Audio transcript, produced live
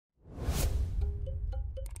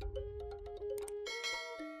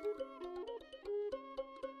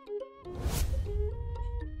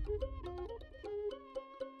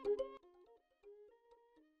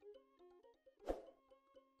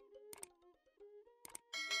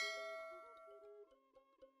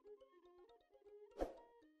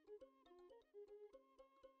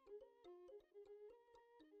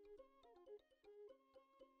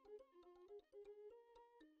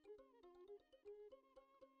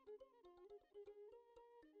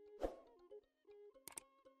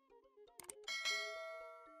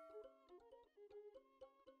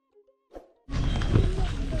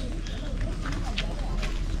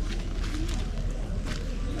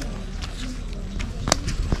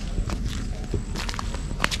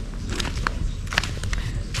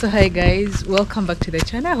So hi guys, welcome back to the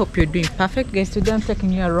channel. I hope you're doing perfect, guys. Today I'm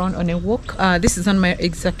taking you around on a walk. This is not my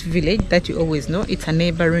exact village that you always know. It's a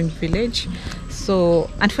neighboring village. So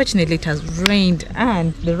unfortunately it has rained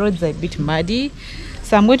and the roads are a bit muddy,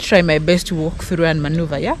 so I'm going to try my best to walk through and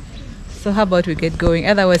maneuver. Yeah, so how about we get going?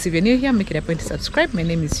 Otherwise, if you're new here, make it a point to subscribe. My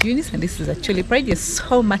name is Eunice and this is actually Pride. You're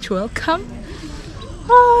so much welcome.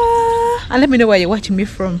 And let me know where you're watching me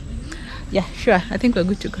from. Yeah, sure, I think we're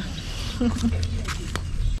good to go.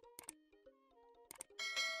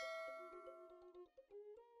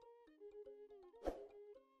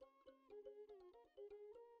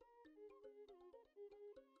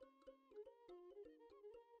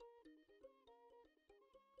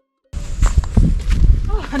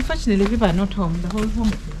 Unfortunately, people are not home. The whole home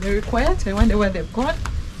is very quiet. I wonder where they've gone.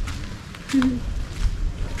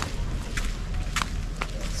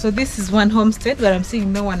 So this is one homestead, but I'm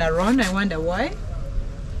seeing no one around. I wonder why.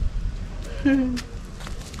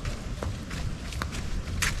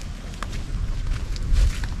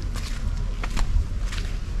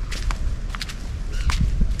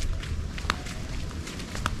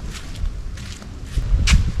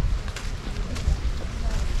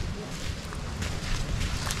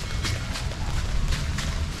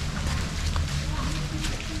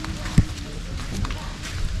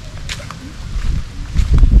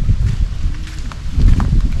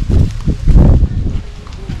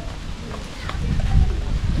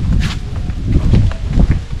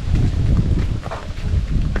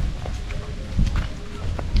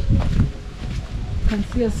 Can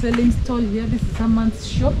see a selling stall here. This is someone's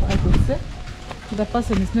shop, I could say. The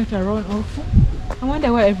person is not around also. I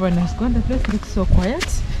wonder where everyone has gone. The place looks so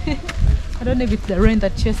quiet. I don't know if it's the rain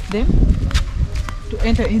that chased them to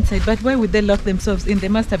enter inside, but why would they lock themselves in? They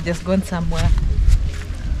must have just gone somewhere.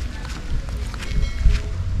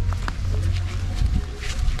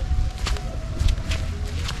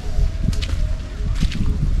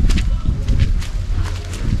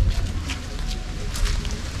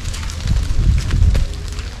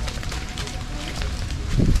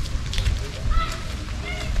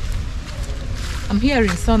 I'm hearing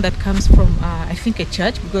sound that comes from I think a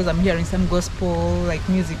church, because I'm hearing some gospel like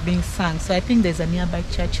music being sung. So I think there's a nearby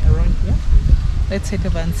church around here. Let's head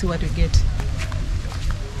over and see what we get.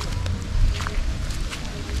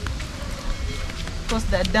 Because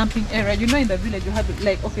the dumping area, you know, in the village you have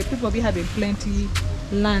like, okay, people be having plenty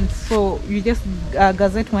land, so you just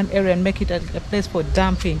gazette one area and make it a place for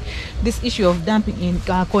dumping. This issue of dumping in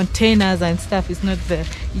containers and stuff is not there.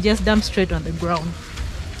 You just dump straight on the ground.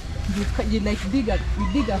 You like dig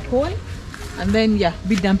a hole and then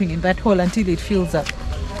be dumping in that hole until it fills up.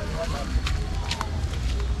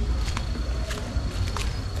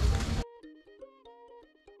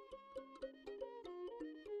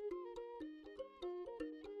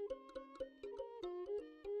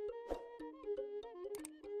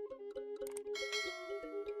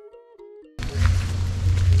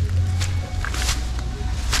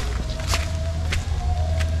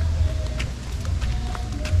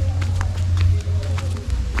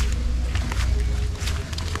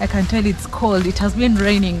 I can tell it's cold. It has been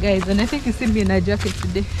raining, guys, and I think you see me in a jacket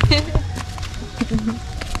today.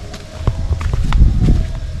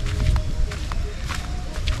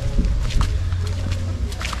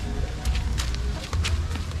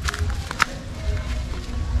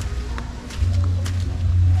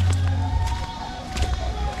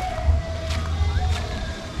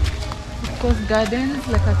 Of course, gardens,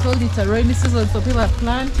 like I told you, it's a rainy season, so people are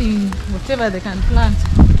planting whatever they can plant.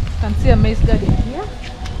 You can see a maize garden here.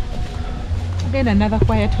 Again, another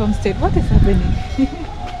quiet homestead. What is happening?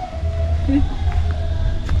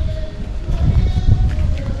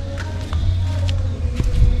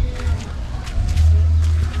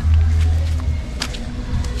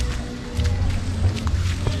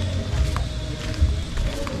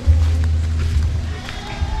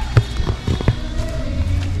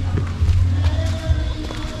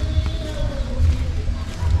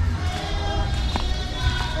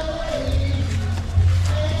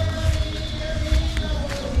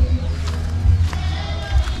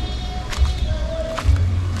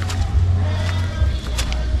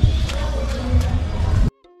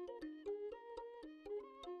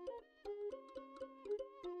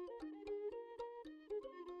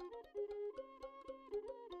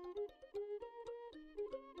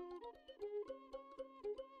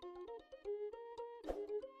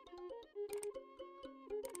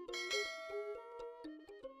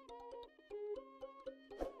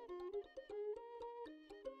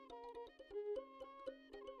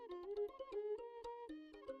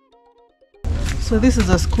 So this is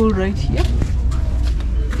a school right here. I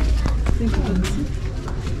think you can see.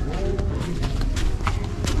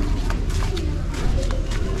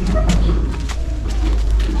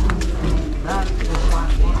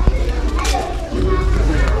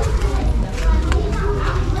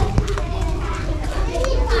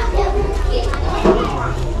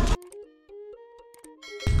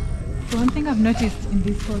 I've noticed in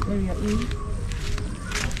this whole area is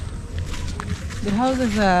the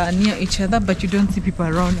houses are near each other, but you don't see people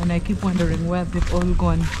around, and I keep wondering where they've all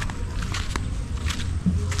gone.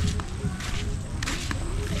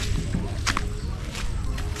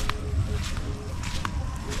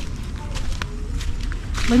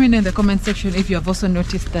 Let me know in the comment section if you have also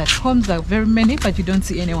noticed that homes are very many, but you don't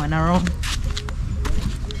see anyone around.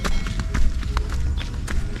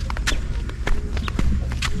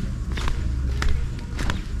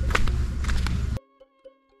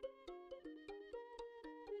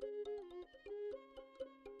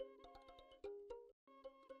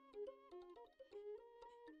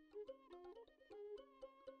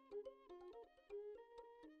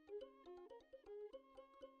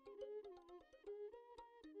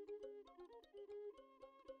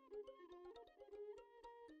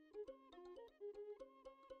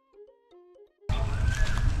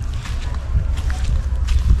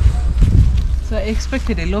 So I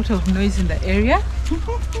expected a lot of noise in the area,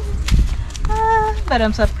 but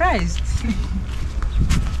I'm surprised.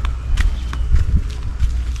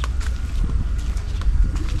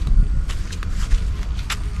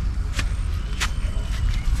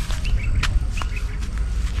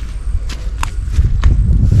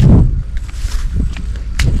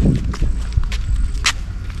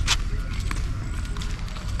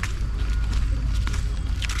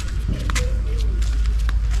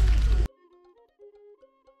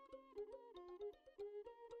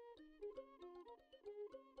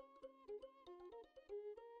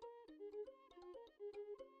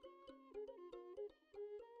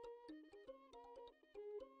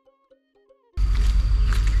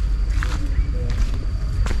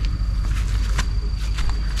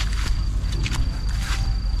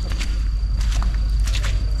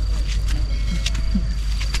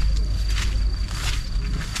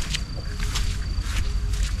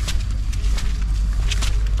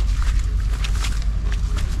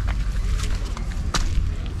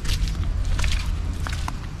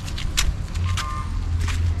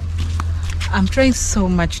 I'm trying so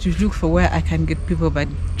much to look for where I can get people, but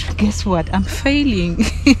guess what? I'm failing.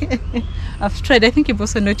 I've tried. I think you've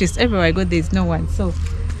also noticed everywhere I go there's no one, so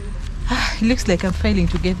it looks like I'm failing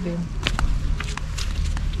to get them.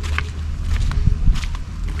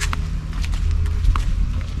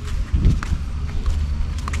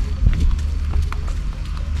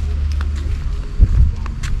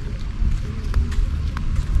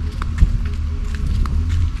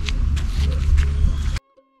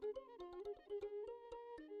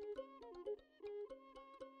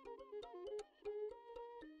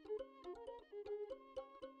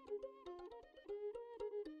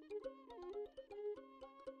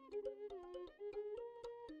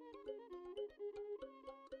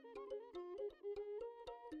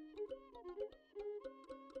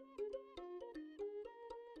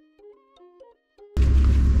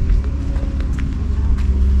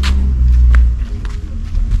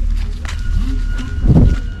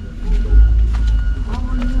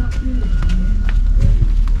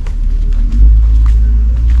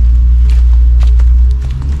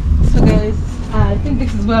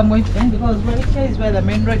 Where I'm going to end, because right here is where the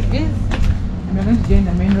main road is, and we're going to join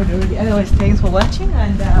the main road already. Otherwise, thanks for watching,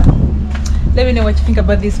 and let me know what you think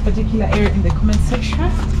about this particular area in the comment section.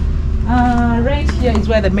 Right here is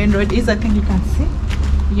where the main road is. I think you can see.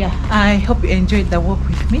 Yeah, I hope you enjoyed the walk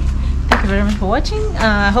with me. Thank you very much for watching.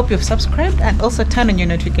 I hope you've subscribed and also turn on your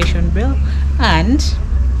notification bell, and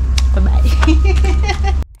bye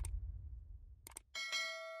bye.